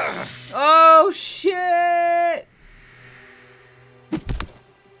 Oh shit!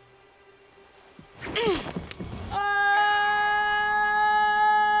 Oh!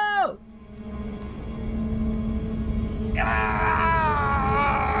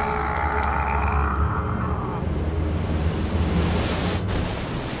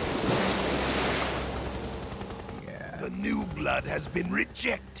 The new blood blood has been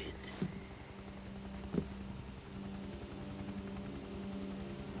rejected.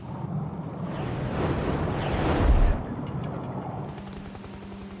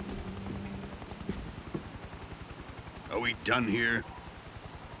 Are we done here?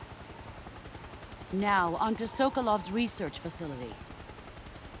 Now, onto Sokolov's research facility.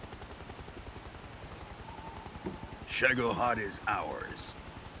 Shagohod is ours.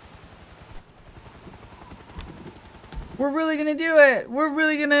 We're really gonna do it. We're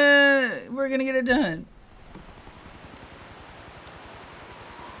gonna get it done.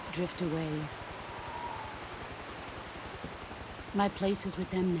 Drift away. My place is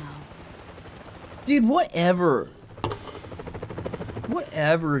with them now. Dude, whatever.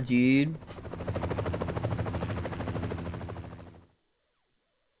 Whatever, dude.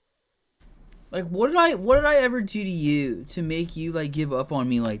 Like, what did I ever do to you to make you, like, give up on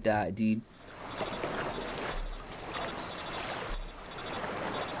me like that, dude?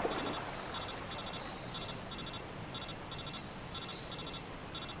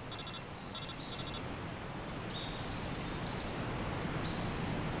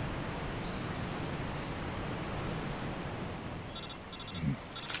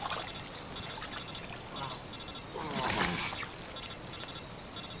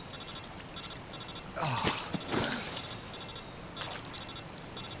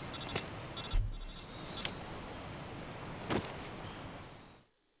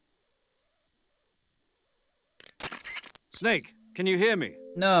 Snake, can you hear me?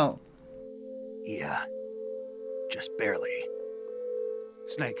 No. Yeah, just barely.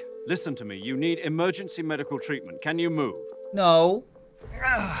 Snake, listen to me. You need emergency medical treatment. Can you move? No.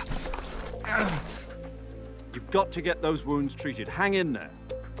 You've got to get those wounds treated. Hang in there.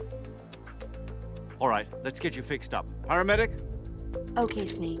 All right, let's get you fixed up. Paramedic? Okay,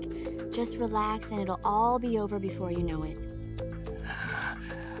 Snake. Just relax and it'll all be over before you know it.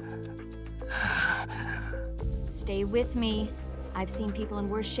 Stay with me. I've seen people in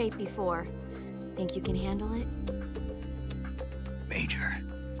worse shape before. Think you can handle it? Major.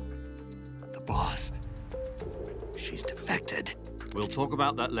 The boss. She's defected. We'll talk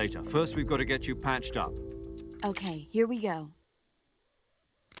about that later. First, we've got to get you patched up. Okay, here we go.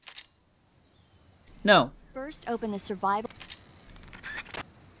 No. First, open the survival...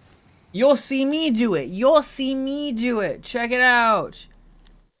 You'll see me do it. You'll see me do it. Check it out.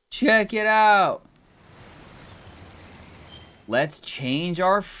 Check it out. Let's change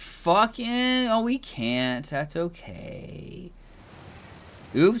our fucking... Oh, we can't. That's okay.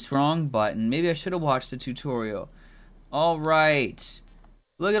 Oops, wrong button. Maybe I should have watched the tutorial. All right.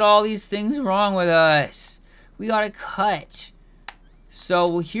 Look at all these things wrong with us. We gotta cut.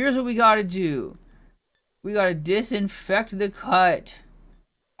 So here's what we gotta do. We gotta disinfect the cut.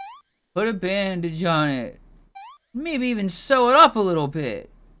 Put a bandage on it. Maybe even sew it up a little bit.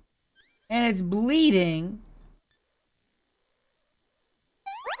 And it's bleeding.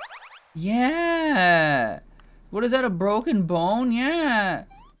 Yeah. What is that, a broken bone? Yeah.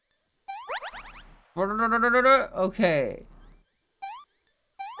 Okay.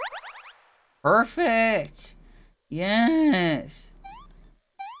 Perfect. Yes.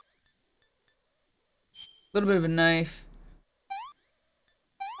 A little bit of a knife.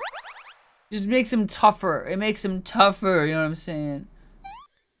 Just makes him tougher. It makes him tougher, you know what I'm saying?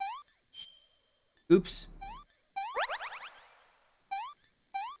 Oops.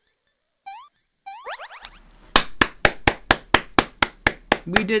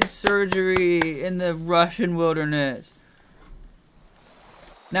 We did surgery in the Russian wilderness.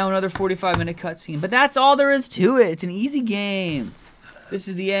 Now another 45-minute cutscene. But that's all there is to it. It's an easy game. This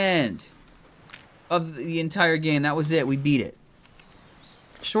is the end of the entire game. That was it. We beat it.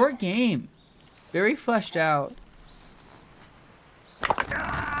 Short game. Very fleshed out.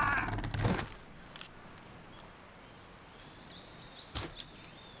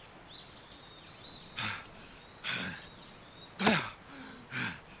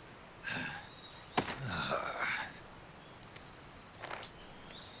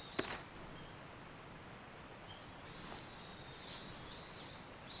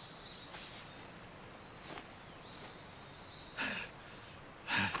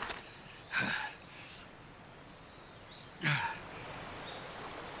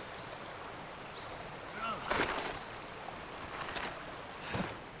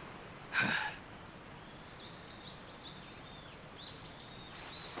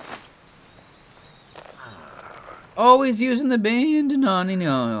 Always using the band,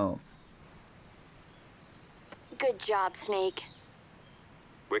 no. Good job, Snake.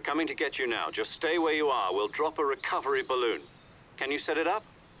 We're coming to get you now. Just stay where you are. We'll drop a recovery balloon. Can you set it up?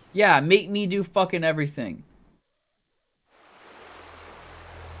 Yeah, make me do fucking everything.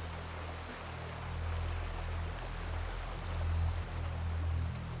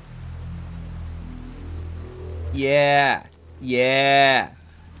 Yeah. Yeah.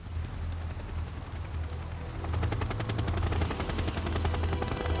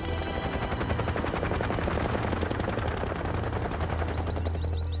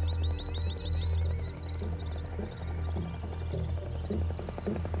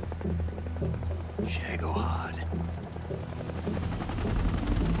 Shagohod.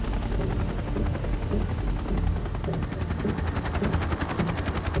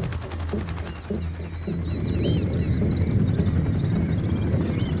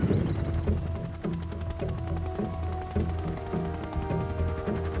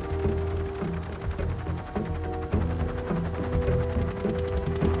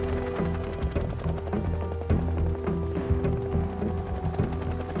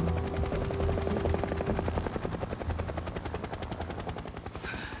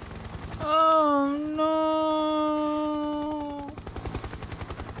 Oh no.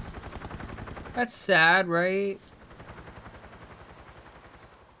 That's sad, right?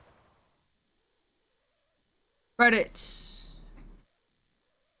 Credits.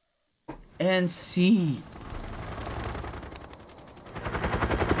 And scene.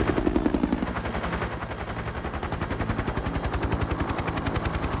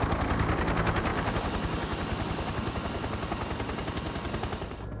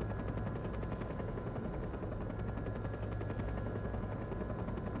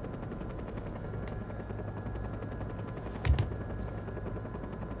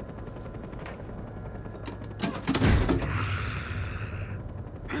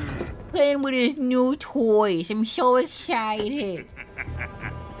 Playing with his new toys. I'm so excited.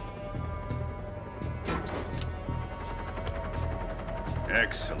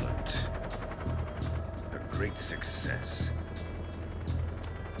 Excellent. A great success.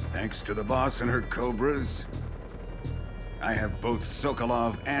 Thanks to the boss and her cobras, I have both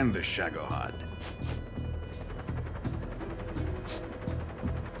Sokolov and the Shagohod.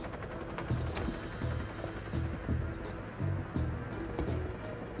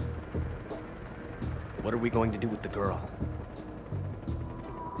 What are we going to do with the girl?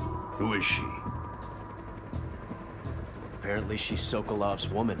 Who is she? Apparently she's Sokolov's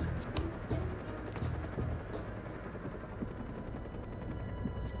woman.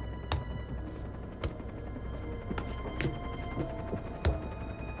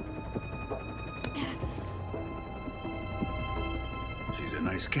 She's a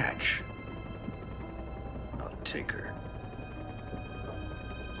nice catch. I'll take her.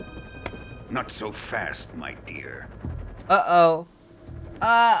 Not so fast, my dear. Uh-oh.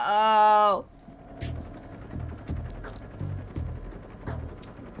 Uh-oh.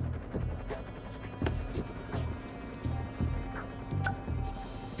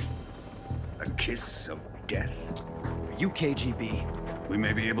 A kiss of death? Are you KGB? We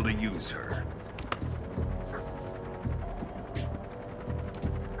may be able to use her.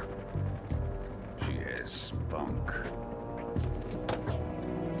 She has spunk.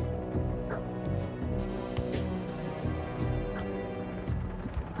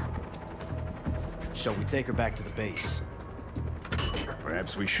 Shall we take her back to the base?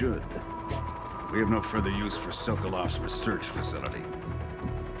 Perhaps we should. We have no further use for Sokolov's research facility.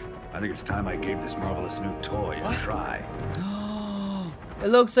 I think it's time I gave this marvelous new toy a try. It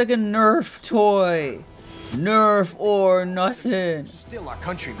looks like a Nerf toy. Nerf or nothing. Still our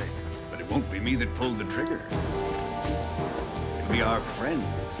countryman. But it won't be me that pulled the trigger. It'll be our friend,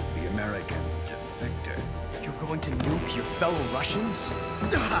 the American defector. You're going to nuke your fellow Russians?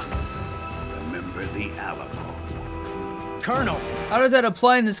 Remember the Alamo. Colonel! How does that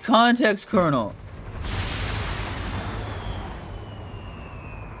apply in this context, Colonel?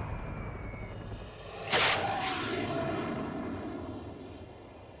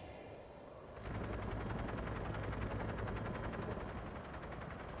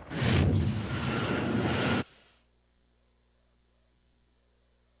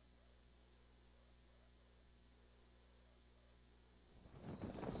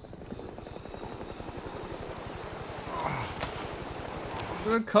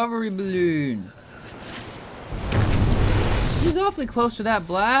 Recovery balloon. He's awfully close to that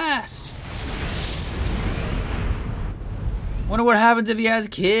blast. Wonder what happens if he has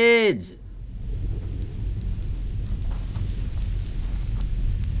kids.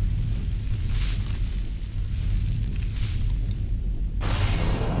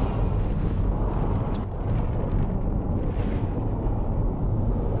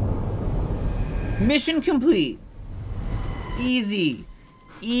 Mission complete. Easy.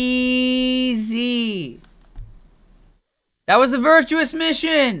 Easy. That was the virtuous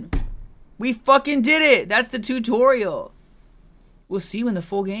mission. We fucking did it. That's the tutorial. We'll see you in the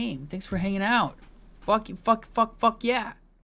full game. Thanks for hanging out. Fuck yeah.